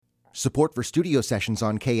Support for studio sessions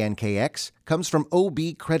on KNKX comes from OB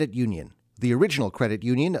Credit Union, the original credit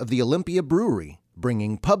union of the Olympia Brewery,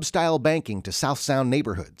 bringing pub-style banking to South Sound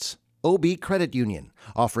neighborhoods. OB Credit Union,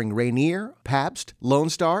 offering Rainier, Pabst, Lone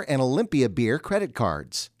Star, and Olympia beer credit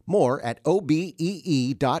cards. More at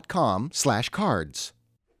obee.com/cards.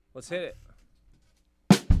 Let's hit it.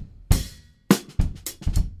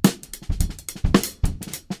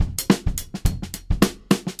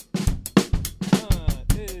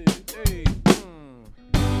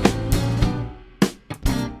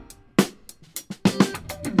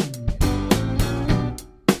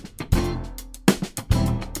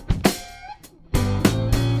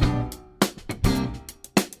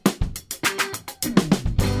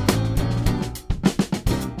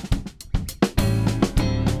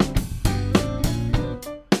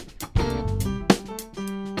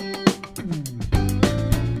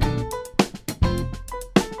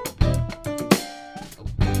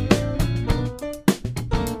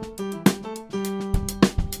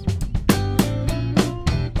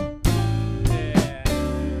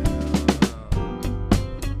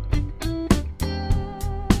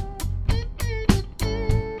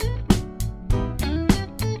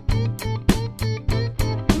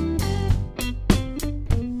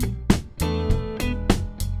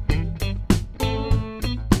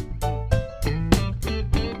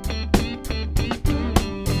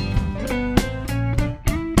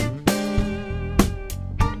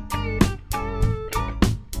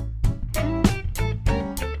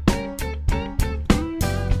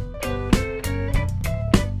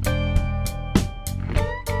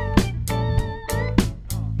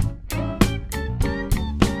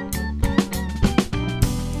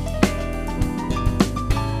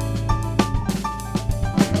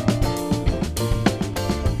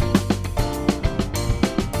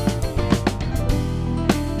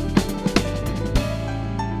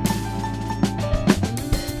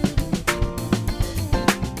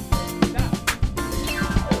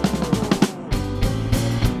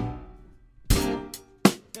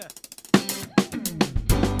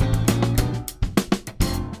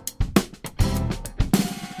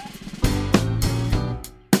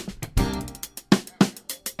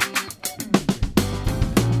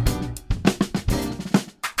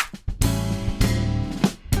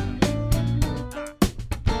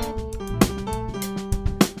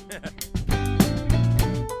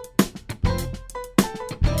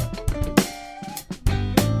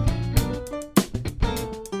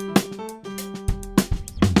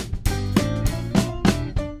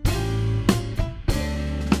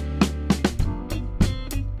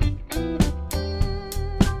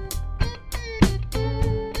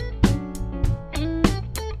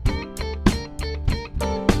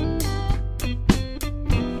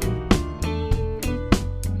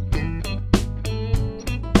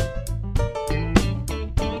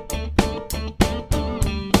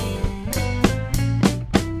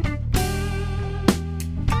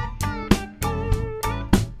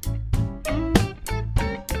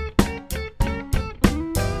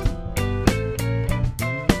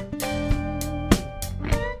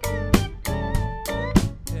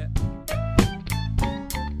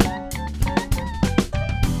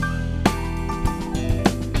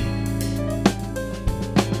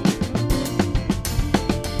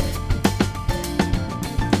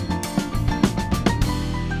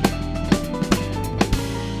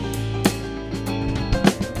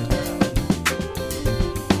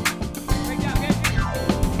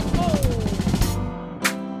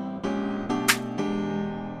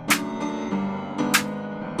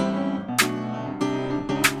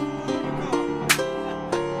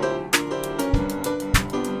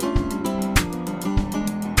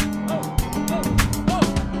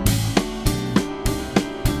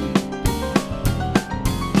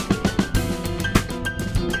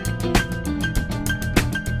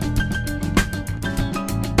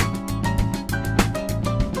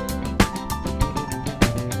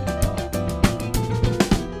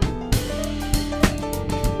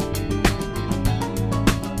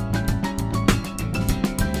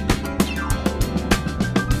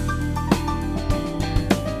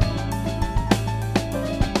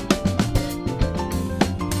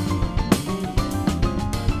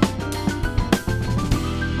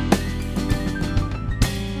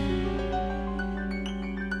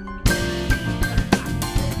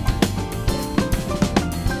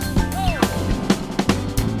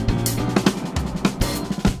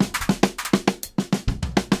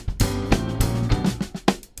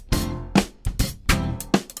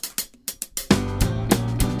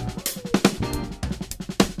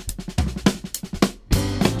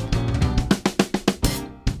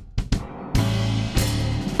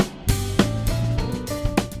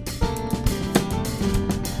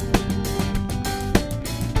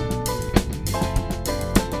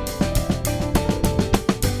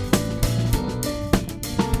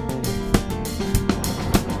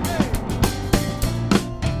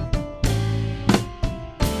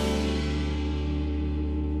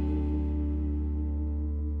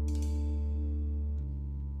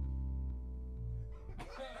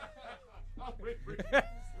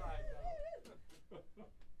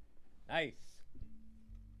 Nice.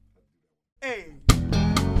 Hey.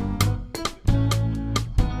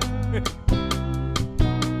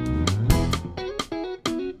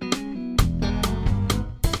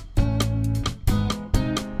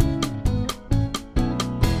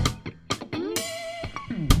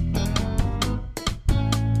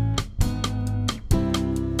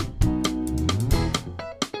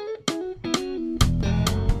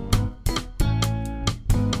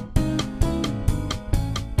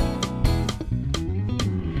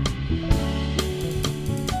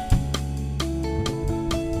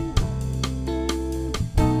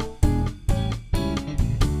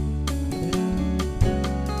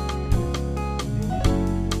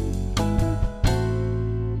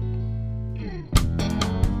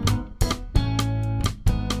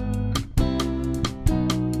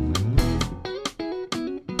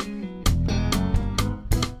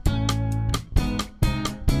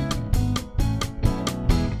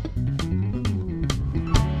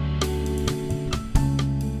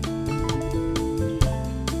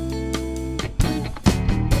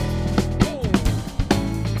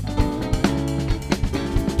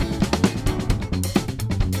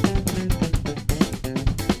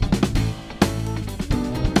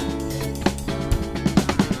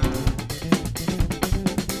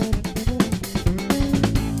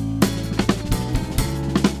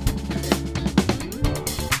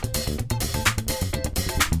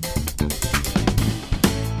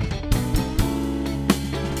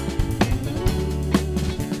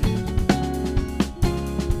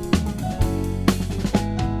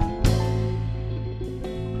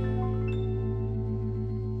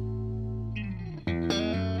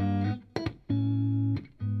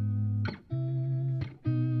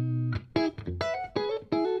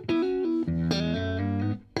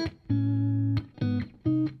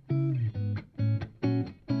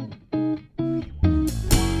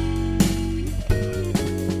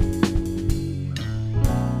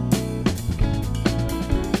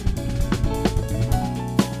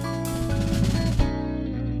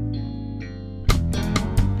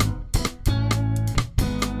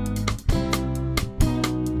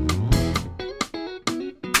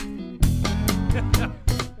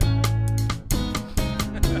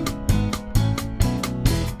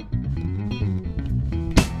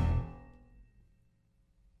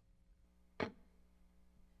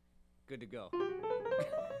 Good to go.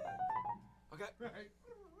 Okay. Right.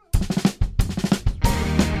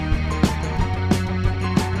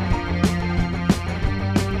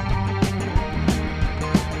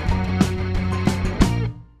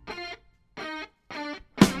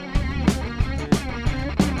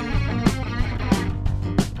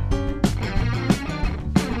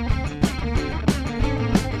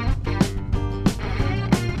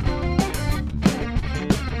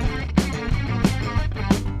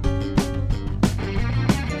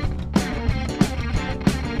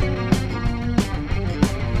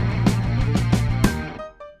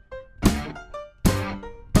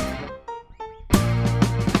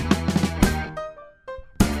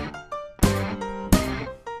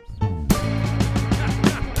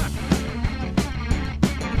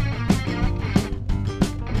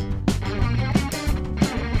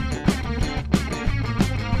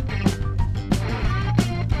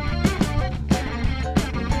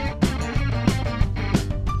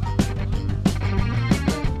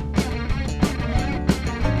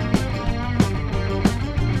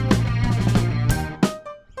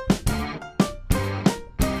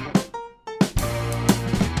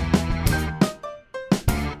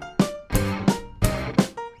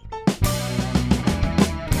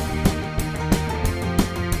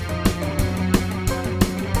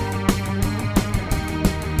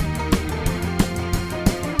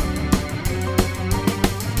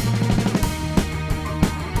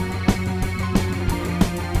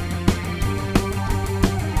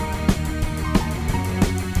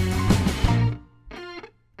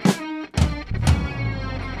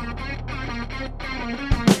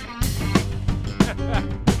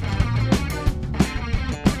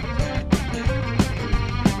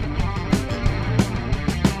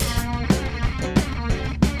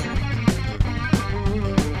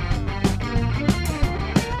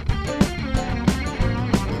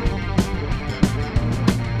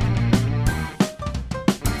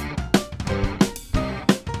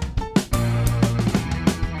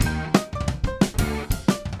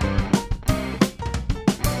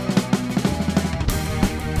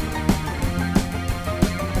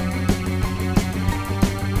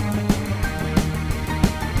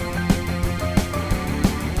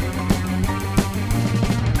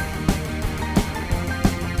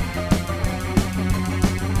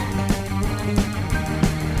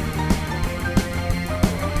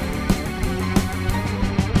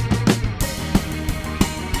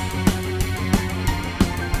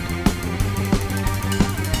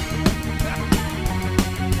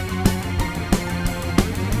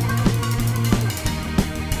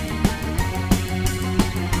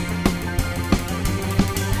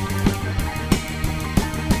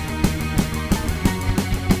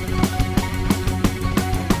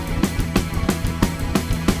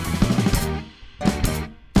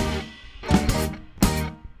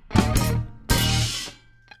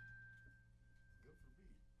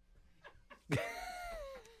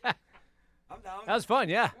 That was fun,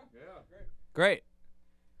 yeah. Great.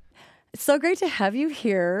 It's so great to have you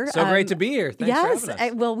here. So great to be here. Thanks for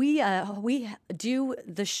having us. Well, we do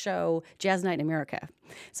the show Jazz Night in America.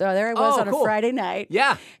 So there I was on cool. a Friday night.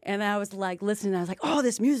 Yeah. And I was like listening. I was like, oh,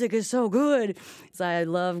 this music is so good. So I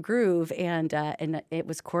love groove. And it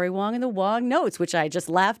was Corey Wong and the Wong Notes, which I just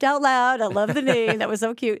laughed out loud. I love the name. That was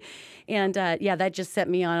so cute. And that just set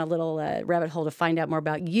me on a little rabbit hole to find out more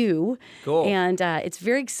about you. Cool. And it's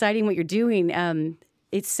very exciting what you're doing.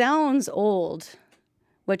 It sounds old.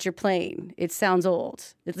 What you're playing, it sounds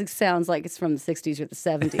old. It sounds like it's from the 60s or the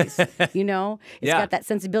 70s, you know? It's got that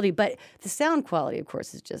sensibility, but the sound quality, of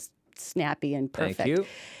course, is just snappy and perfect. Thank you.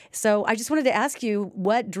 So I just wanted to ask you,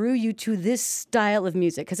 what drew you to this style of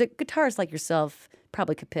music? Because guitarists like yourself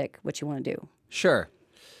probably could pick what you want to do. Sure.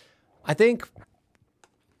 I think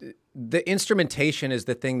the instrumentation is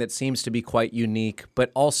the thing that seems to be quite unique,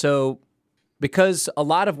 but also because a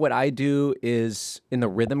lot of what I do is in the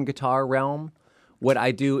rhythm guitar realm. What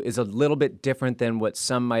I do is a little bit different than what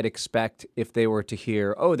some might expect if they were to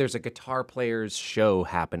hear, oh, there's a guitar player's show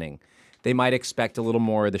happening. They might expect a little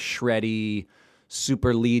more of the shreddy,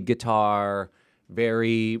 super lead guitar,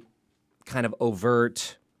 very kind of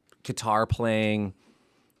overt guitar playing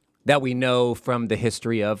that we know from the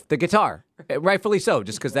history of the guitar. Rightfully so,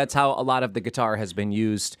 just because that's how a lot of the guitar has been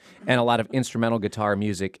used and a lot of instrumental guitar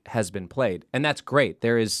music has been played. And that's great.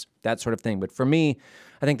 There is that sort of thing. But for me,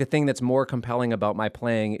 I think the thing that's more compelling about my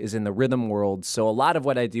playing is in the rhythm world. So a lot of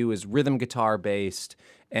what I do is rhythm guitar based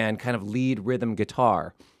and kind of lead rhythm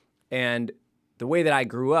guitar. And the way that I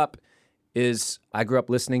grew up is I grew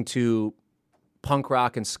up listening to punk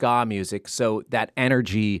rock and ska music. So that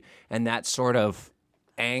energy and that sort of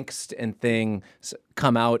angst and thing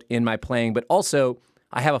come out in my playing. But also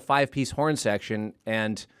I have a 5-piece horn section,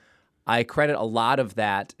 and I credit a lot of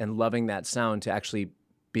that and loving that sound to actually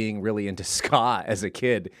being really into ska as a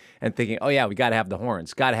kid and thinking, oh yeah, we got to have the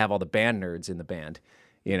horns, got to have all the band nerds in the band,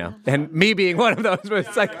 you know, and me being one of those, but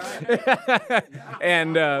it's like,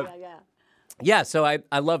 and so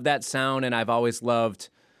I love that sound, and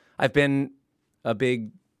I've been a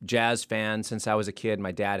big jazz fan since I was a kid.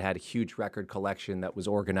 My dad had a huge record collection that was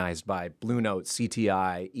organized by Blue Note,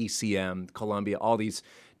 CTI, ECM, Columbia, all these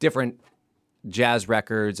different jazz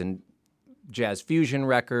records and jazz fusion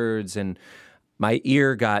records, and my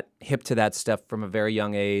ear got hip to that stuff from a very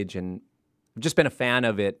young age, and I've just been a fan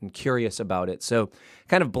of it and curious about it. So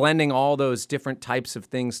kind of blending all those different types of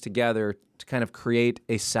things together to kind of create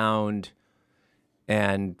a sound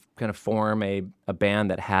and kind of form a band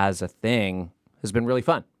that has a thing has been really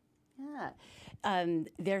fun.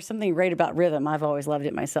 There's something great about rhythm. I've always loved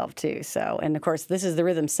it myself too. So, and of course, this is the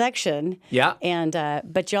rhythm section. Yeah. And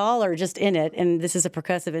but y'all are just in it, and this is a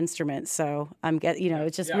percussive instrument. So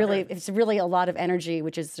it's just it's really a lot of energy,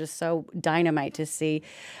 which is just so dynamite to see.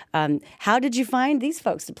 How did you find these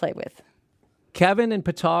folks to play with? Kevin and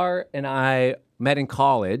Pitar and I met in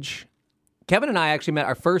college. Kevin and I actually met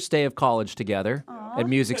our first day of college together at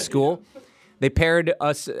music school. They paired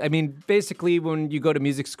us. I mean, basically, when you go to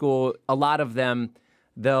music school, a lot of them,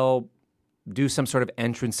 they'll do some sort of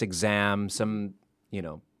entrance exam,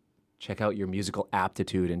 check out your musical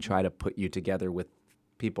aptitude and try to put you together with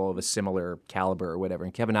people of a similar caliber or whatever.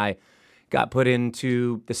 And Kevin and I got put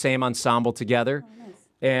into the same ensemble together. Oh, nice.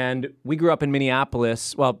 And we grew up in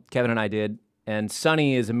Minneapolis. Well, Kevin and I did. And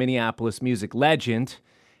Sonny is a Minneapolis music legend.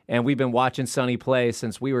 And we've been watching Sonny play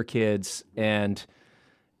since we were kids. And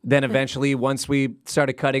then eventually, once we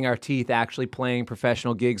started cutting our teeth actually playing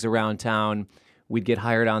professional gigs around town, we'd get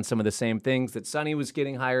hired on some of the same things that Sonny was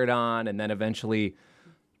getting hired on, and then eventually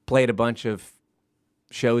played a bunch of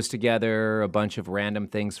shows together, a bunch of random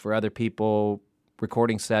things for other people,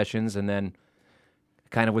 recording sessions, and then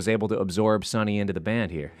kind of was able to absorb Sonny into the band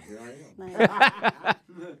here.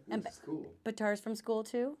 And Pitar's from school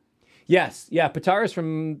too? Yes. Yeah, Pitar's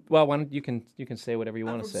from, well, you can say whatever you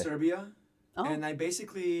want to say. I'm from Serbia. Oh. And I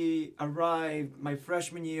basically arrived my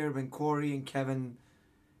freshman year when Corey and Kevin...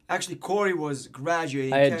 Actually, Corey was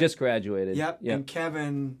graduating. I had just graduated. Yep. And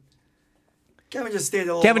Kevin just stayed a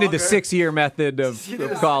little Kevin longer. did the 6-year method of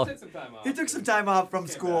college. He took some time off from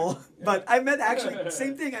school. But I met, actually,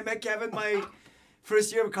 same thing. I met Kevin my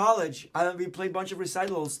first year of college. We played a bunch of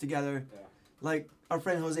recitals together. Yeah. Like our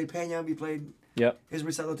friend Jose Pena, we played his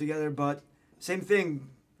recital together. But same thing.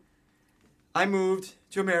 I moved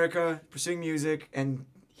to America pursuing music, and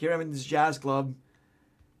here I'm in this jazz club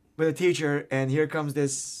with a teacher, and here comes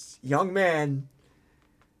this young man.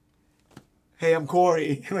 Hey, I'm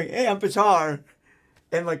Corey. Like, hey, I'm Pitar.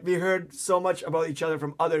 And like we heard so much about each other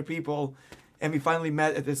from other people, and we finally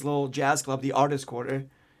met at this little jazz club, the Artist Quarter.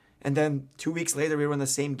 And then 2 weeks later, we were on the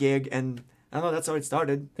same gig, and I don't know. That's how it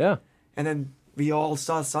started. Yeah. And then we all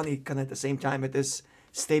saw Sonny kind of at the same time at this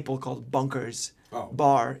staple called Bunkers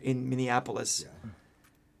Bar in Minneapolis. Yeah.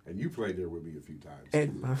 And you played there with me a few times.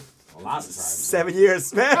 And a lot of times. 7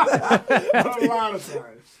 years, man. A lot of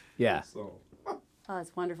times. Yeah. So. Oh,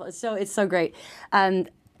 it's wonderful. It's so great.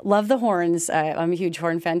 Love the horns. I'm a huge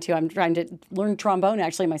horn fan too. I'm trying to learn trombone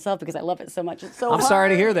actually myself because I love it so much. It's so hard. I'm sorry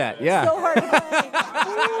to hear that. Yeah. So hard to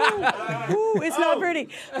play. Ooh, it's not pretty.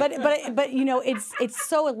 But you know, it's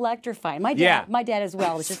so electrifying. My dad as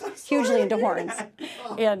well is just hugely into horns.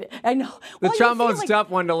 And I know The trombone's tough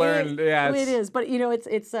one to learn. It is. But you know,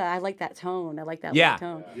 it's I like that tone. I like that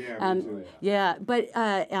tone. Yeah, me too. Yeah.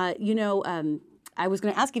 But you know, I was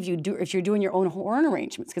going to ask if you're doing your own horn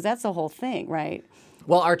arrangements because that's the whole thing, right?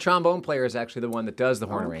 Well, our trombone player is actually the one that does the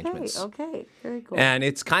horn arrangements. Okay, very cool. And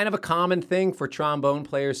it's kind of a common thing for trombone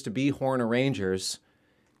players to be horn arrangers.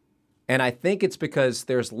 And I think it's because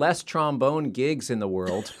there's less trombone gigs in the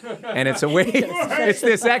world, and it's a way, it's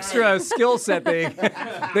this extra skill set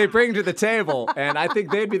they bring to the table. And I think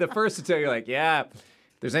they'd be the first to tell you, like, yeah, if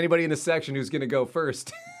there's anybody in this section who's going to go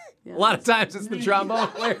first. A lot of times it's the trombone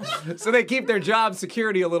player, so they keep their job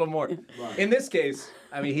security a little more. Right. In this case,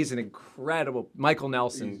 I mean, he's an incredible Michael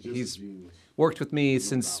Nelson. He's worked with me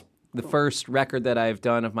since the first record that I've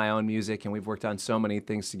done of my own music, and we've worked on so many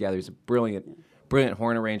things together. He's a brilliant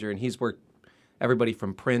horn arranger, and he's worked everybody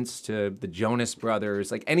from Prince to the Jonas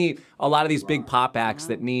Brothers, like a lot of these big pop acts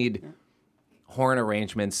that need horn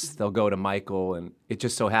arrangements. They'll go to Michael, and it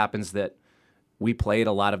just so happens that we played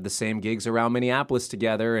a lot of the same gigs around Minneapolis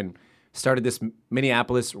together and started this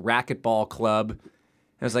Minneapolis racquetball club. And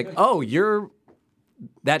I was like, oh, you're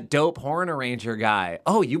that dope horn arranger guy.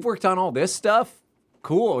 Oh, you've worked on all this stuff?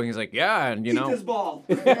 Cool. And he's like, yeah, and you know. Keep this ball.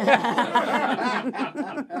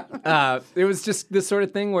 It was just this sort of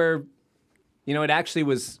thing where, you know, it actually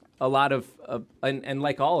was a lot of, and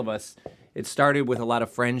like all of us, it started with a lot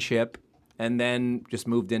of friendship and then just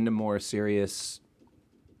moved into more serious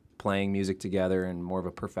playing music together and more of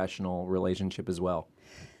a professional relationship as well.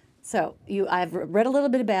 So I've read a little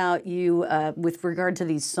bit about you with regard to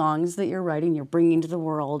these songs that you're writing, you're bringing to the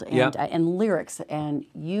world, and lyrics. And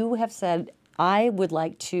you have said, I would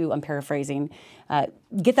like to, I'm paraphrasing,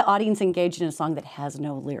 get the audience engaged in a song that has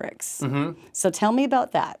no lyrics. Mm-hmm. So tell me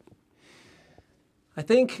about that. I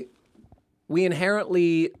think we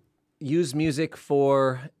inherently use music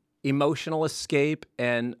for emotional escape,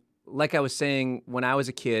 and like I was saying, when I was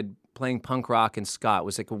a kid, playing punk rock and ska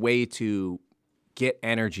was like a way to get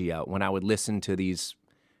energy out. When I would listen to these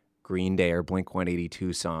Green Day or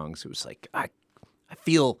Blink-182 songs, it was like, I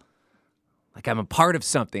feel like I'm a part of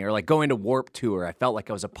something, or like going to Warped Tour, I felt like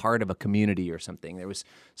I was a part of a community or something. There was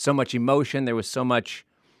so much emotion, there was so much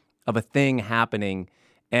of a thing happening,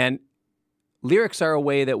 and lyrics are a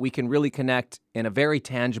way that we can really connect in a very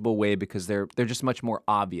tangible way because they're just much more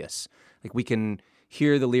obvious. Like we can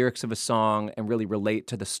hear the lyrics of a song and really relate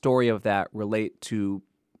to the story of that, relate to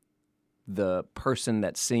the person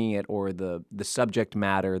that's singing it or the subject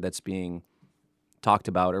matter that's being talked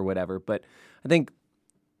about or whatever. But I think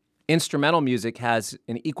instrumental music has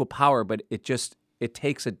an equal power, but it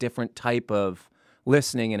takes a different type of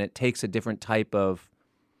listening and it takes a different type of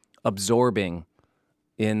absorbing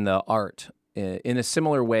in the art in a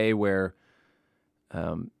similar way where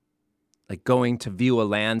like going to view a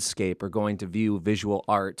landscape or going to view visual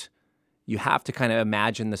art, you have to kind of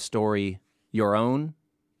imagine the story your own,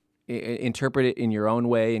 interpret it in your own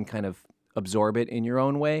way and kind of absorb it in your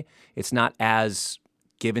own way. It's not as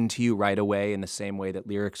given to you right away in the same way that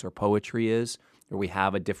lyrics or poetry is, where we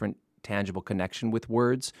have a different tangible connection with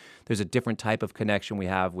words. There's a different type of connection we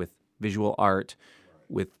have with visual art,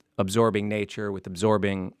 with absorbing nature, with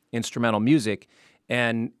absorbing instrumental music.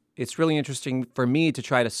 And it's really interesting for me to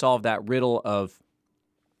try to solve that riddle of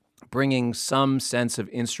bringing some sense of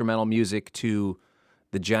instrumental music to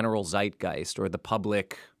the general zeitgeist or the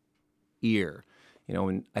public ear. You know,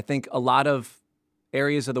 and I think a lot of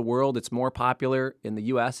areas of the world, it's more popular. In the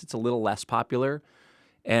U.S., it's a little less popular.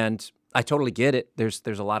 And I totally get it. There's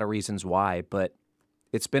a lot of reasons why, but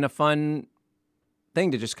it's been a fun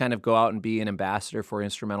thing to just kind of go out and be an ambassador for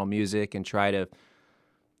instrumental music and try to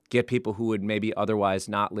get people who would maybe otherwise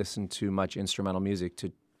not listen to much instrumental music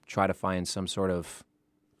to try to find some sort of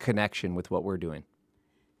connection with what we're doing.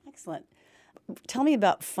 Excellent. Tell me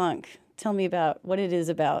about funk. Tell me about what it is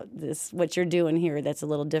about this, what you're doing here that's a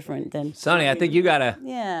little different than... Sonny, I think you gotta...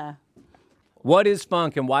 Yeah. What is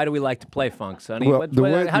funk and why do we like to play funk, Sonny? Well,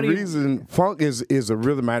 reason funk is a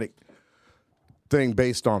rhythmatic thing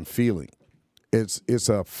based on feeling. it's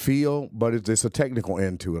a feel, but it's a technical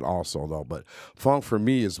end to it also, though. But funk for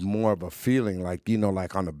me is more of a feeling, like, you know,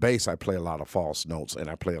 like on the bass, I play a lot of false notes, and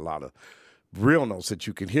I play a lot of real notes that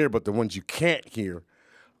you can hear, but the ones you can't hear,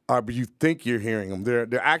 but you think you're hearing them.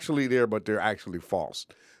 They're actually there, but they're actually false.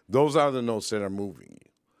 Those are the notes that are moving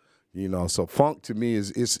you. You know, so funk to me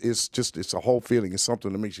is it's a whole feeling. It's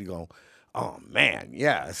something that makes you go, oh man,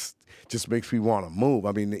 yeah. It just makes me want to move.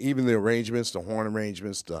 I mean, even the arrangements, the horn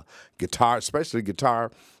arrangements, the guitar, especially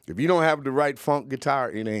guitar. If you don't have the right funk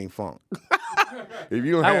guitar, it ain't funk. If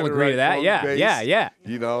you don't I have will the agree right to that. funk Yeah, bass, yeah.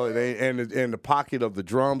 You know, it ain't, and the pocket of the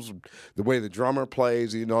drums, the way the drummer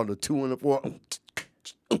plays, you know, the 2 and the 4.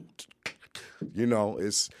 You know,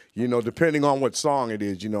 it's, you know, depending on what song it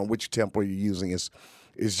is, you know, which tempo you're using, it's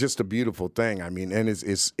just a beautiful thing. I mean, and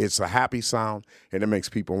it's a happy sound, and it makes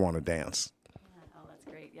people want to dance. Oh, that's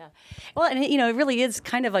great. Yeah. Well, and you know, it really is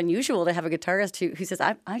kind of unusual to have a guitarist who says,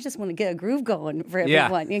 "I just want to get a groove going for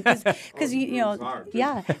everyone," because you know,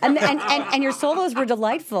 yeah, and your solos were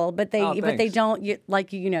delightful, but they thanks. don't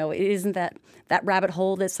you know, it isn't that rabbit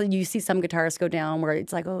hole that so you see some guitarists go down where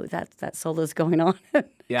it's like, oh, that solo's going on.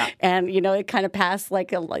 Yeah. And you know, it kind of passed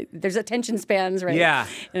like there's attention spans, right? Yeah.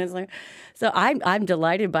 And it's like, so I'm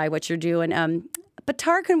delighted by what you're doing. But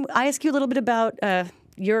Tar, can I ask you a little bit about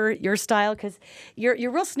your style, because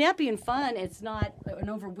you're real snappy and fun. It's not an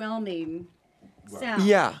overwhelming sound.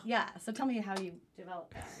 Yeah. Yeah. So tell me how you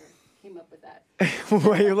developed that or came up with that.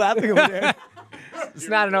 Why are you laughing over there? It's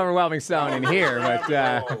not an overwhelming sound in here, but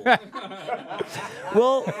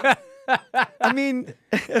Well, I mean,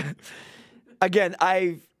 again,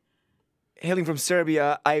 hailing from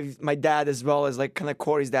Serbia, my dad, as well as like kind of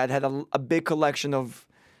Corey's dad, had a big collection of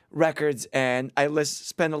records, and I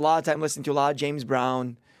spent a lot of time listening to a lot of James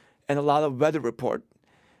Brown and a lot of Weather Report.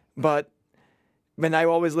 But when I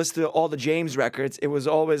always listened to all the James records, it was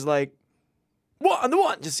always like, on the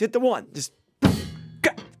one, just hit the one, just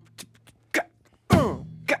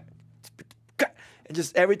and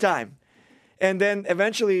just every time. And then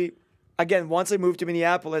eventually, again, once I moved to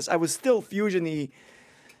Minneapolis, I was still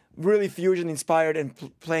really fusion inspired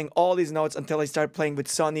and playing all these notes until I started playing with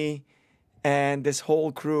Sonny and this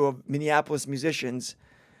whole crew of Minneapolis musicians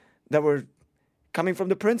that were coming from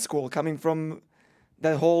the Prince School, coming from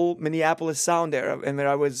that whole Minneapolis sound era. And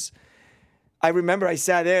I remember I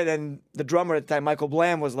sat there and the drummer at the time, Michael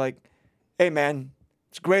Blam, was like, "Hey man,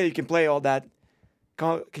 it's great you can play all that.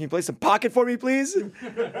 Can you play some pocket for me, please?"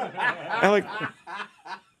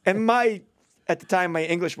 At the time, my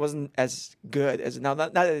English wasn't as good as now.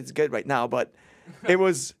 Not that it's good right now, but it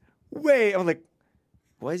was I'm like,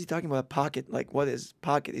 why is he talking about pocket? Like, what is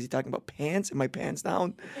pocket? Is he talking about pants? Am my pants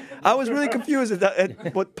down? I was really confused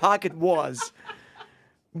at what pocket was.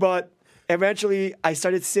 But eventually, I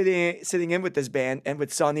started sitting in with this band and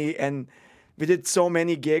with Sonny, and we did so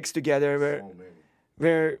many gigs together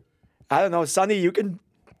where I don't know, Sonny, you can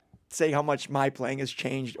say how much my playing has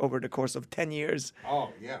changed over the course of 10 years. Oh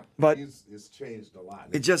yeah, But it's changed a lot.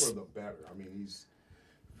 it just- for the better. I mean,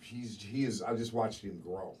 he is. I just watched him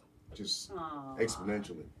grow, just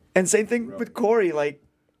exponentially. And same thing with Corey. Like,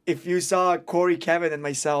 if you saw Corey, Kevin, and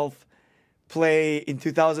myself play in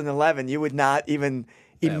 2011, you would not even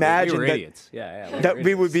imagine we were that, idiots. Yeah. that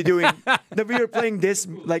we would be doing, that we were playing this,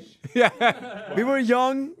 like, we were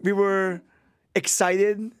young, we were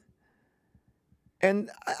excited,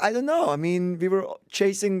 and I don't know. I mean, we were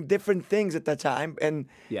chasing different things at that time, and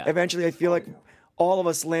eventually I feel like all of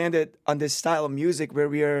us landed on this style of music where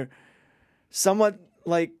we are somewhat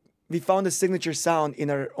like, we found a signature sound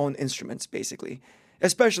in our own instruments, basically.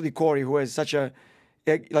 Especially Corey, who is such a,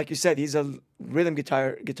 like you said, he's a rhythm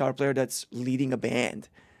guitar player that's leading a band.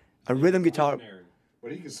 A rhythm guitar.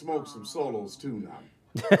 But he can smoke some solos too now.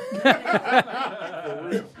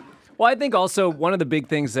 Well, I think also one of the big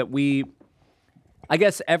things that I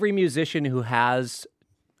guess every musician who has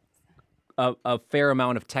a fair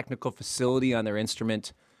amount of technical facility on their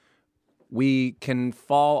instrument, we can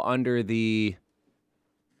fall under the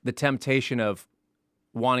temptation of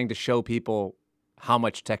wanting to show people how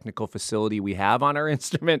much technical facility we have on our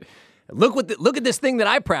instrument. Look at this thing that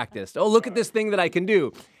I practiced. Oh, look at this thing that I can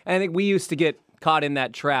do. And I think we used to get caught in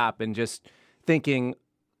that trap and just thinking,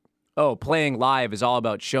 oh, playing live is all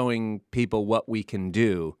about showing people what we can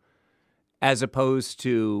do, as opposed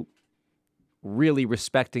to really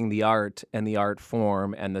respecting the art and the art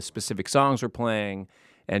form and the specific songs we're playing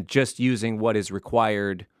and just using what is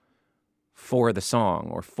required for the song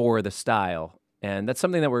or for the style. And that's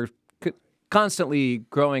something that we're constantly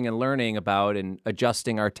growing and learning about and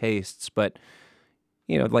adjusting our tastes. But,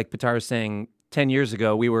 like Petar was saying, 10 years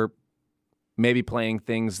ago, we were maybe playing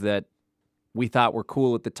things that we thought were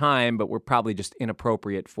cool at the time, but were probably just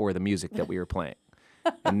inappropriate for the music that we were playing.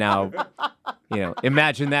 And now,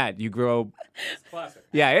 imagine that you grow. It's classic.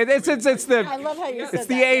 Yeah, it's the. I love how you said It's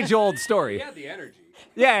the that. age-old story. We had the energy.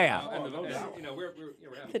 Yeah. And we're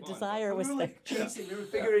having The fun. desire was We were there. like chasing, we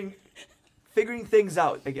were figuring things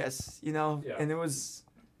out, I guess, Yeah. and it was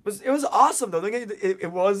awesome though.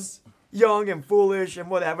 It was young and foolish and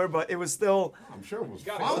whatever, but it was still, I'm sure it was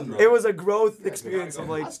gotta fun. go though. it was a growth experience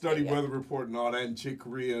of I like, studied weather report and all that in Chick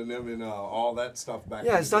Corea and them and all that stuff back. in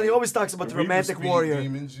yeah, the Sonny day. always talks about And the we were romantic speed warrior.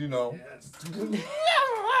 Demons,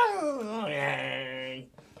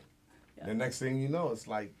 The next thing you know, it's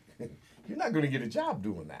like you're not going to get a job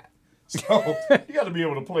doing that. So you got to be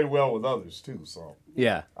able to play well with others too. So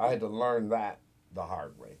Yeah. I had to learn that the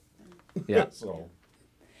hard way. Yeah. So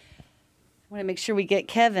I want to make sure we get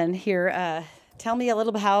Kevin here. Tell me a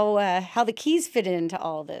little bit how the keys fit into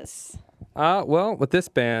all this. Well, with this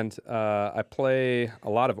band, I play a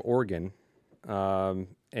lot of organ.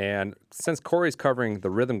 And since Corey's covering the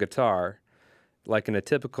rhythm guitar, like in a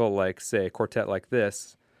typical, say, quartet like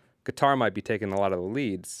this, guitar might be taking a lot of the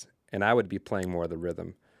leads, and I would be playing more of the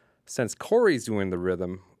rhythm. Since Corey's doing the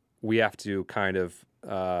rhythm, we have to kind of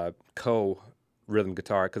co-rhythm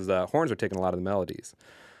guitar because the horns are taking a lot of the melodies.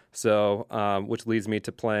 So, which leads me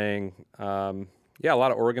to playing, a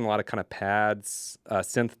lot of organ, a lot of kind of pads,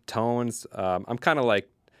 synth tones. I'm kind of like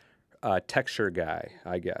a texture guy,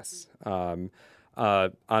 I guess, on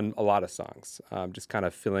a lot of songs, just kind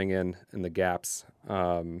of filling in the gaps.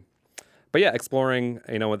 But yeah, exploring,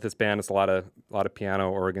 with this band, it's a lot of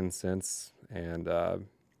piano, organ, synths, and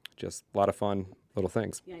just a lot of fun little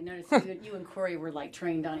things. Yeah, I noticed you and Corey were like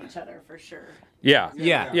trained on each other for sure. Yeah.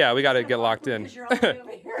 Yeah, we got to get locked in. Because you're all the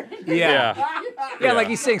way over here. Yeah, like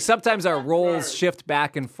he's saying, sometimes our roles shift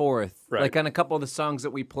back and forth. Right. Like on a couple of the songs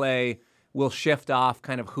that we play, we'll shift off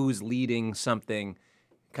kind of who's leading something,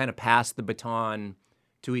 kind of pass the baton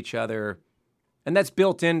to each other. And that's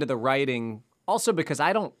built into the writing. Also because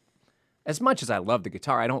as much as I love the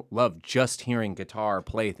guitar, I don't love just hearing guitar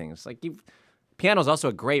play things. Like piano's also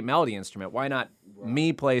a great melody instrument. Why not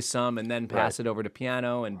me play some and then pass it over to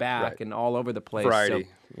piano and back and all over the place? Variety,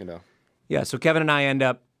 So, yeah, so Kevin and I end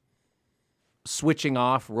up switching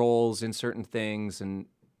off roles in certain things, and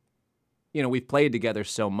we've played together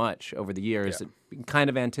so much over the years that we can kind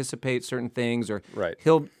of anticipate certain things, or Right.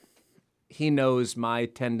 he knows my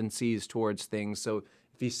tendencies towards things, so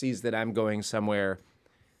if he sees that I'm going somewhere,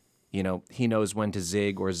 he knows when to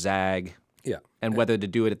zig or zag, Yeah. and whether to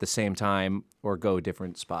do it at the same time or go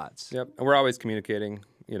different spots. Yep. And we're always communicating,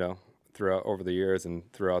 throughout over the years and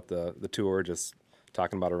throughout the tour, just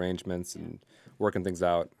talking about arrangements and working things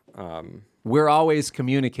out. We're always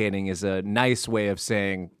communicating is a nice way of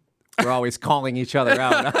saying we're always calling each other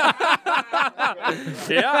out.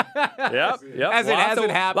 Yeah. Yep. As it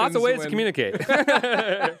happens Lots of ways to when- communicate.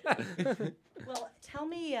 Well, tell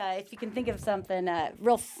me if you can think of something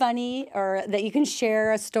real funny or that you can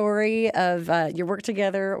share a story of your work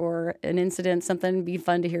together or an incident, something. It'd be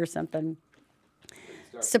fun to hear something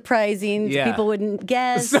surprising Yeah. people wouldn't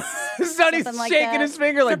guess. Sonny's something like shaking that. his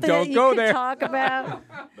finger like, Something don't that you go could there. talk about.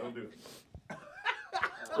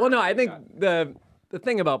 Well, no, I think the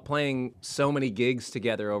thing about playing so many gigs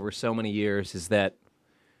together over so many years is that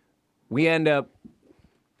we end up,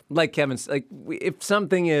 like Kevin's, if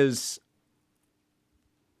something is,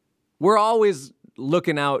 we're always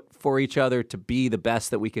looking out for each other to be the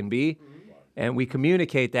best that we can be, and we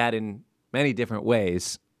communicate that in many different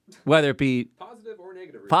ways, whether it be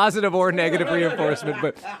positive or negative reinforcement.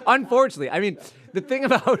 But unfortunately, I mean, the thing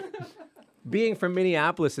about being from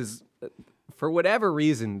Minneapolis is, for whatever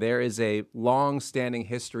reason, there is a long-standing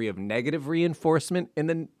history of negative reinforcement in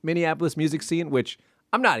the Minneapolis music scene, which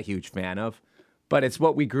I'm not a huge fan of, but it's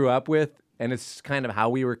what we grew up with, and it's kind of how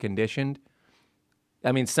we were conditioned.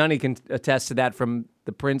 I mean, Sonny can attest to that from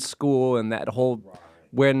the Prince school and that whole,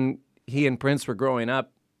 when he and Prince were growing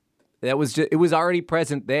up, it was already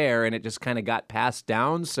present there, and it just kind of got passed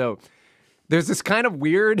down. So there's this kind of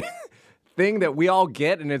weird thing that we all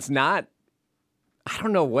get, and it's not, I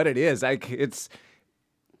don't know what it is.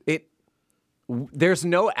 There's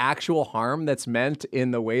no actual harm that's meant in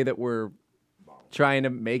the way that we're trying to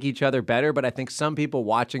make each other better. But I think some people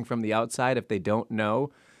watching from the outside, if they don't know,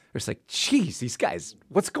 they're just like, geez, these guys,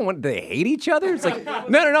 what's going on? Do they hate each other? It's like,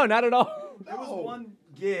 no, not at all. There was one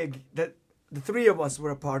gig that the three of us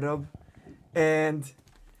were a part of, and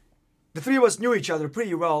the three of us knew each other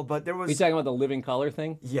pretty well, but there was... Are you talking about the Living Color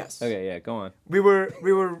thing? Yes. Okay, yeah, go on. We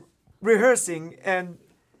were rehearsing, and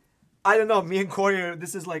I don't know, me and Corey,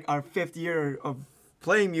 this is like our 5th year of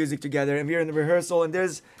playing music together, and we're in the rehearsal, and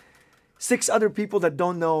there's 6 other people that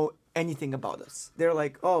don't know anything about us. They're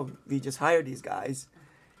like, oh, we just hired these guys.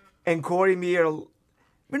 And Corey and me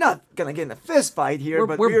we're not going to get in a fist fight here,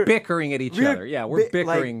 but we're bickering at each other. Yeah, we're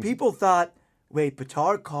bickering. Like, people thought, wait,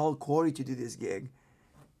 Petar called Corey to do this gig.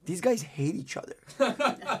 These guys hate each other.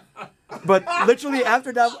 But literally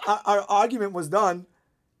after that, our argument was done.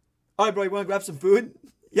 All right, bro, you want to grab some food?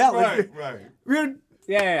 Yeah, Right. We're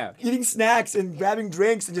Yeah. eating snacks and grabbing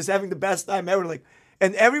drinks and just having the best time ever. Like,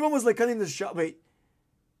 and everyone was like cutting the shot. Wait,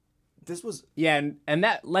 this was Yeah, and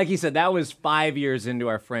that, like you said, that was 5 years into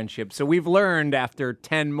our friendship. So we've learned after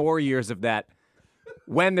 10 more years of that,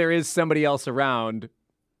 when there is somebody else around,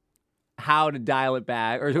 how to dial it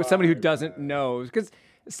back, or somebody who doesn't know. Because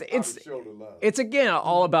it's again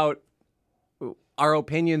all about our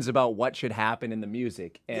opinions about what should happen in the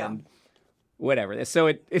music and whatever. So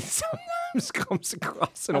it sometimes comes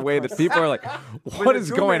across in a way that people are like, what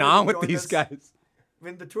is going on with these guys?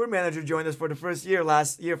 when the tour manager joined us for the first year,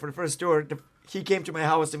 last year for the first tour, he came to my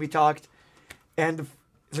house and we talked. And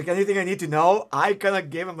it's like, anything I need to know? I kind of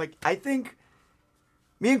gave him, like, I think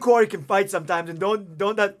me and Corey can fight sometimes, and don't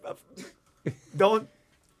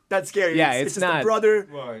that scare you. Yeah, it's it's just not- a brother,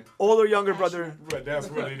 Right. older, younger brother. Right, that's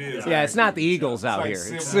what it is. Yeah, it's not the Eagles out here.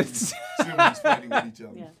 Like It's siblings fighting with each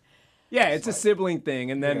other. Yeah. yeah, it's a sibling thing,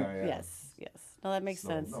 and then Yes. No, that makes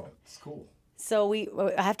sense. No, it's cool. So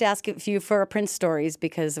I have to ask a few for Prince stories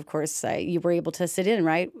because, of course, you were able to sit in,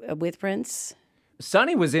 right, with Prince.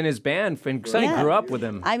 Sonny was in his band, and Sonny Yeah. grew up with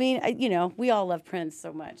him. I mean, we all love Prince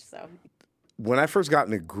so much. So When I first got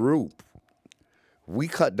in the group, we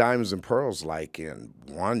cut Diamonds and Pearls like in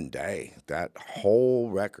one day. That whole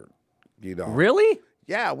record, Really?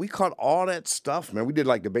 Yeah, we cut all that stuff, man. We did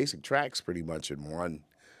like the basic tracks pretty much in one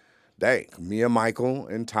day. Me and Michael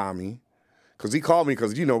and Tommy. Because he called me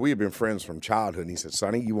because, we had been friends from childhood. And he said,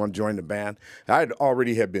 Sonny, you want to join the band? I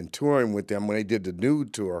already had been touring with them when they did the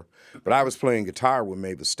Nude tour, but I was playing guitar with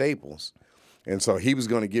Mavis Staples. And so he was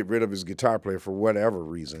going to get rid of his guitar player for whatever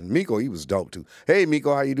reason. Miko, he was dope too. Hey,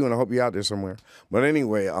 Miko, how you doing? I hope you're out there somewhere. But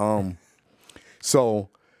anyway, so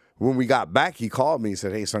when we got back, he called me and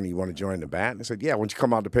said, hey, Sonny, you want to join the band? I said, yeah, why don't you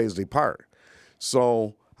come out to Paisley Park?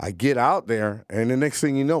 So I get out there, and the next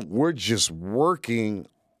thing you know, we're just working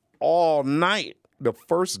all night the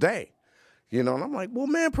first day. And I'm like, well,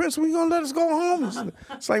 man, Prince, when you gonna let us go home?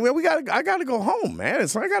 It's like, man, I gotta go home, man.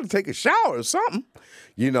 I gotta take a shower or something.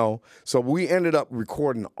 So we ended up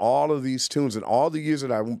recording all of these tunes, and all the years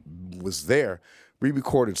that I was there, we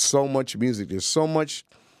recorded so much music. There's so much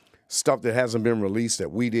stuff that hasn't been released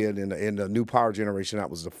that we did in the New Power Generation.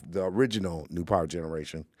 That was the original New Power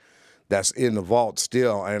Generation. That's in the vault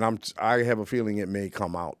still, and I have a feeling it may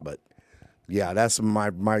come out, but yeah, that's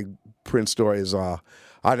my Prince story is.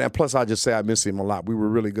 Plus, I just say I miss him a lot. We were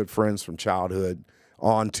really good friends from childhood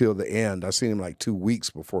on till the end. I seen him like 2 weeks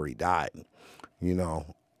before he died,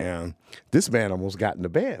 And this man almost got in the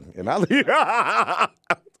band, and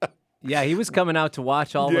Yeah, he was coming out to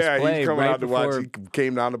watch all of us yeah, play he's coming right out to before. watch. He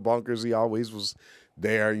came down to Bunkers. He always was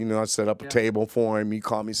there. I set up a table for him. He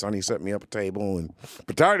called me, son. He set me up a table, and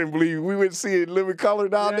Petar didn't believe we went to see it in Living Color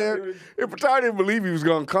down there. And Petar didn't believe he was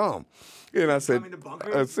gonna come. And I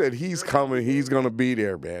said, he's coming. He's going to be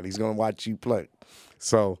there, man. He's going to watch you play.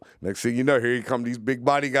 So next thing you know, here he come, these big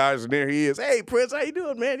body guys, and there he is. Hey, Prince, how you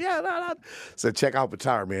doing, man? Yeah, nah. Said, check out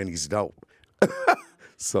Petar, man. He's dope.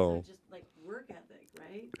 So just like work ethic,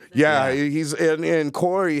 right? yeah, he's and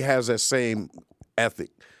Corey has that same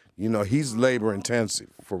ethic. He's labor intensive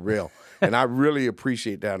for real, and I really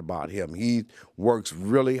appreciate that about him. He works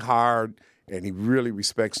really hard. And he really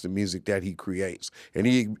respects the music that he creates. And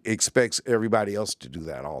he expects everybody else to do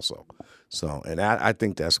that also. So, and I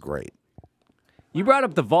think that's great. You brought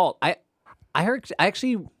up the vault. I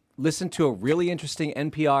actually listened to a really interesting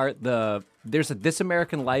NPR. There's a This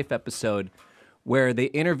American Life episode where they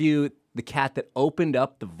interview the cat that opened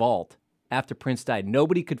up the vault after Prince died.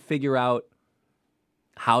 Nobody could figure out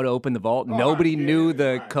how to open the vault. Nobody knew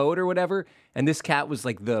the code or whatever. And this cat was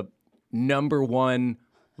like the #1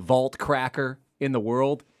 vault cracker in the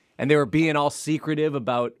world, and they were being all secretive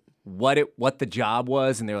about what the job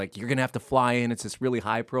was, and they're like, you're gonna have to fly in, it's this really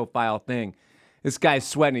high profile thing. This guy's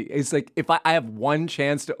sweating. It's like, if I have one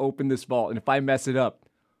chance to open this vault, and if I mess it up,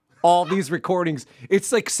 all these recordings,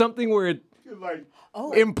 it's like something where it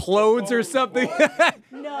implodes or something.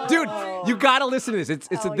 No. Dude, you gotta listen to this.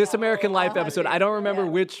 It's a This American Life episode. I don't remember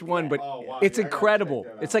which one, but it's incredible.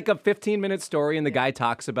 It's like a 15-minute story, and the guy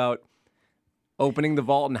talks about opening the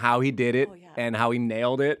vault and how he did it and how he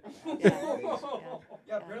nailed it. Yeah,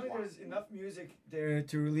 apparently there's enough music there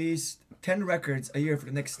to release 10 records a year for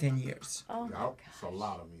the next 10 years. Oh, It's a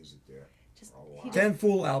lot of music there. just 10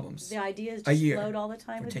 full albums. The ideas A just year. float all the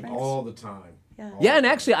time with Take Prince. All the time. Yeah. Yeah, and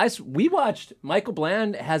actually, we watched. Michael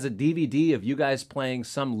Bland has a DVD of you guys playing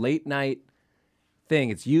some late night thing.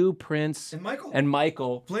 It's you, Prince, And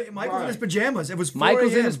Michael. Michael's in his pajamas. It was 4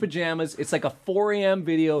 Michael's in a.m. his pajamas. It's like a 4 a.m.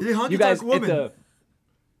 video. Is it Honky You guys Tonk Woman?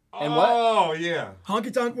 And what? Oh yeah.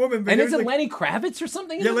 Honky Tonk Woman. And is it Lenny Kravitz or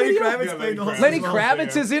something? In Yeah, the Lenny video? Kravitz Yeah, played the whole Lenny Lenny song.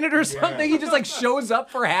 Kravitz is in it or something. He just like shows up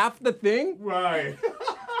for half the thing. Right.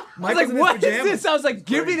 I was Michael's like, in his what is pajamas. this? I was like,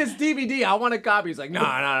 give me this DVD. I want a copy. He's like, no,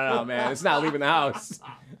 man. It's not leaving the house. It's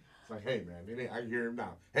like, hey man, it ain't. I hear him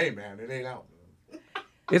now. Hey man, it ain't out.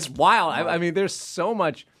 It's wild. I mean, there's so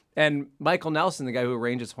much. And Michael Nelson, the guy who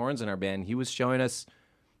arranges horns in our band, he was showing us,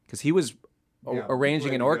 because he was Yeah, arranging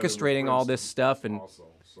we and played together with orchestrating all Prince this stuff. And Also,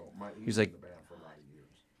 so He's like- in the band for a lot of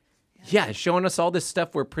years. yeah, showing us all this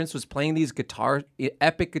stuff where Prince was playing these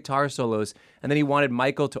epic guitar solos. And then he wanted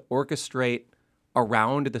Michael to orchestrate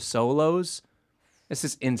around the solos. It's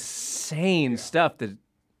this insane stuff that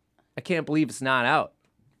I can't believe it's not out.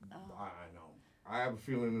 I know. I have a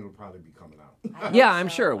feeling it'll probably be coming out. Yeah, I'm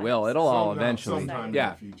sure it will. It'll all eventually. Sometime Yeah.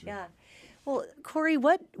 in the future. Yeah. Well, Corey,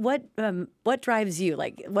 what drives you?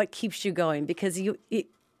 Like, what keeps you going? Because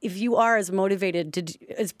if you are as motivated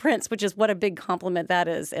as Prince, which is what a big compliment that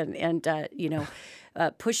is, and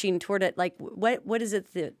pushing toward it, like, what is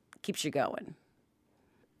it that keeps you going?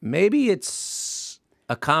 Maybe it's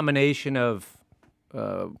a combination of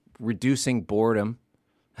reducing boredom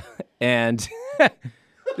and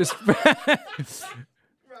just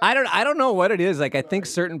I don't know what it is. Like, I think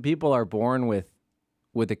certain people are born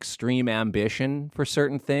with extreme ambition for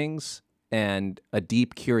certain things and a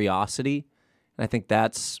deep curiosity. And I think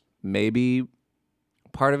that's maybe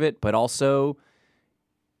part of it, but also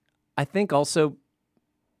I think also,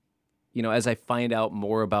 as I find out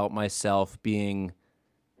more about myself being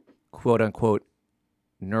quote unquote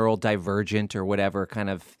neurodivergent or whatever, kind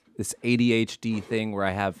of this ADHD thing where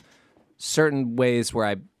I have certain ways where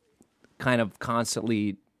I kind of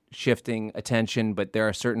constantly shifting attention, but there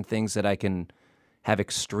are certain things that I can have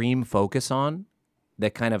extreme focus on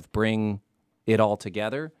that kind of bring it all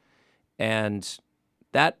together. And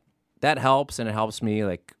that helps, and it helps me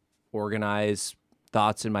like organize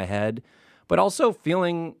thoughts in my head, but also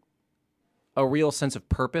feeling a real sense of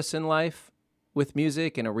purpose in life with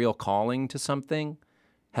music and a real calling to something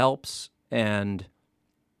helps. And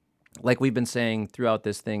like we've been saying throughout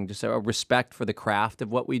this thing, just a respect for the craft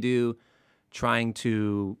of what we do, trying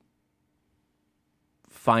to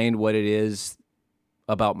find what it is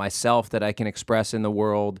about myself that I can express in the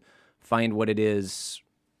world, find what it is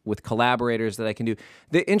with collaborators that I can do.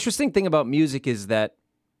 The interesting thing about music is that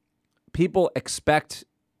people expect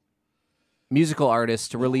musical artists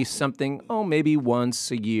to release something, maybe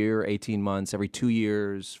once a year, 18 months, every 2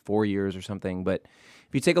 years, 4 years or something. But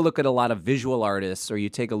if you take a look at a lot of visual artists, or you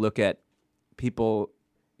take a look at people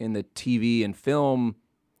in the TV and film,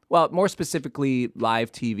 well, more specifically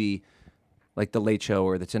live TV, like The Late Show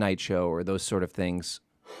or The Tonight Show or those sort of things,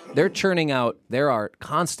 they're churning out their art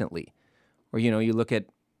constantly. Or, you look at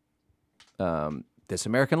This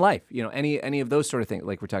American Life, any of those sort of things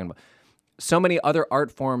like we're talking about. So many other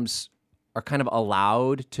art forms are kind of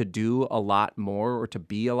allowed to do a lot more or to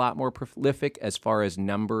be a lot more prolific as far as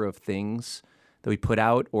number of things that we put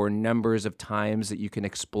out or numbers of times that you can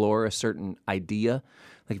explore a certain idea.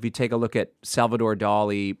 Like if you take a look at Salvador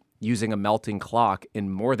Dali using a melting clock in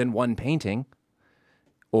more than one painting,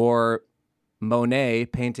 or Monet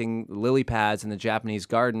painting lily pads in the Japanese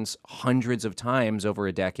gardens hundreds of times over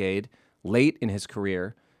a decade, late in his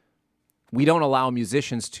career, we don't allow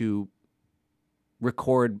musicians to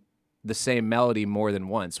record the same melody more than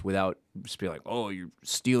once without just being like, oh, you're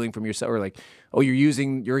stealing from yourself, or like, oh, you're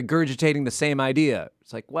regurgitating the same idea.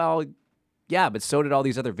 It's like, well, yeah, but so did all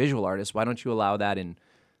these other visual artists. Why don't you allow that in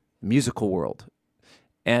the musical world?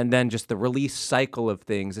 And then just the release cycle of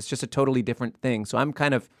things, it's just a totally different thing. So I'm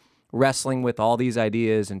kind of wrestling with all these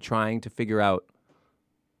ideas and trying to figure out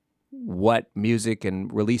what music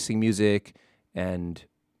and releasing music and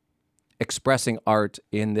expressing art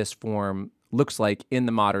in this form looks like in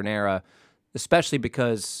the modern era, especially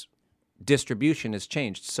because distribution has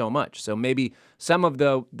changed so much. So maybe some of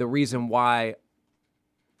the reason why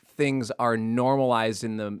things are normalized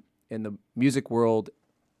in the music world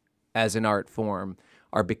as an art form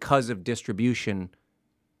are because of distribution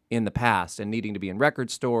in the past and needing to be in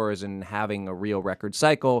record stores and having a real record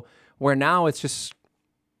cycle, where now it's just,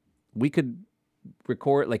 we could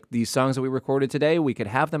record, like these songs that we recorded today, we could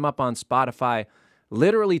have them up on Spotify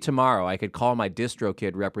literally tomorrow. I could call my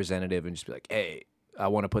DistroKid representative and just be like, hey, I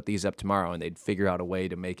want to put these up tomorrow, and they'd figure out a way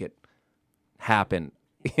to make it happen.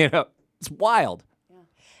 It's wild.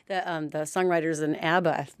 The songwriters in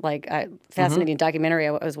ABBA, like fascinating documentary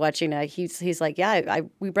I was watching. He's like,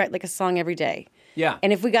 we write like a song every day. Yeah.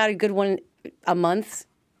 And if we got a good one a month,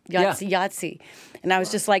 Yahtzee. And I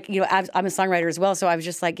was just like, I'm a songwriter as well, so I was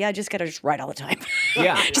just like, I just got to write all the time.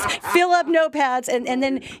 Yeah. Just fill up notepads, and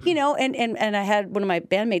then, and I had one of my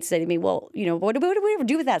bandmates say to me, well, what do we ever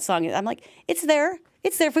do with that song? I'm like, it's there.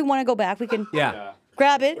 It's there if we want to go back. We can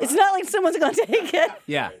grab it. It's not like someone's going to take it.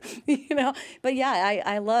 Yeah. But yeah,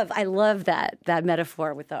 I love that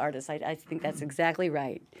metaphor with the artist. I think that's exactly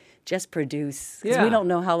right. Just produce. 'Cause we don't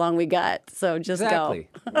know how long we got, so just go.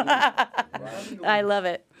 I love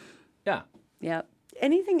it. Yeah. Yeah.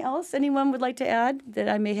 Anything else anyone would like to add that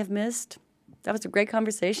I may have missed? That was a great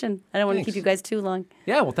conversation. I don't want to keep you guys too long.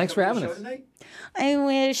 Yeah, well, thanks for having us. I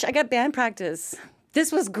wish I got band practice.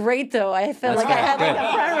 This was great, though. I felt like I had like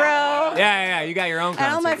a front row. Yeah, you got your own concert.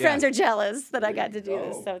 And all my friends are jealous that I got to do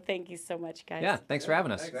this. So thank you so much, guys. Yeah, thanks for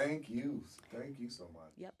having us. Thank you. Thank you so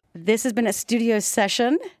much. Yep. This has been a studio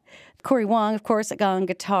session. Corey Wong, of course, on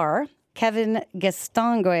guitar. Kevin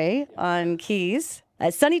Gastongue on keys.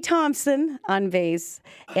 Sonny Thompson on bass.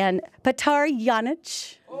 And Petar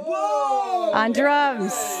Janic on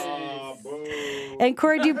drums. And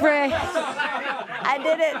Corey Dubray. I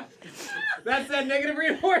did it. That's that negative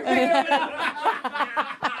reinforcement.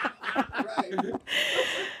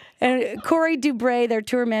 And Corey Dubray, their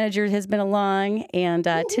tour manager, has been along. And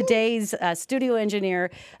today's studio engineer,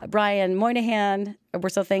 Brian Moynihan. We're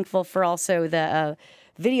so thankful for also the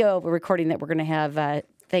video recording that we're going to have,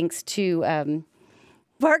 thanks to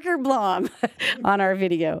Parker Blom on our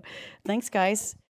video. Thanks, guys.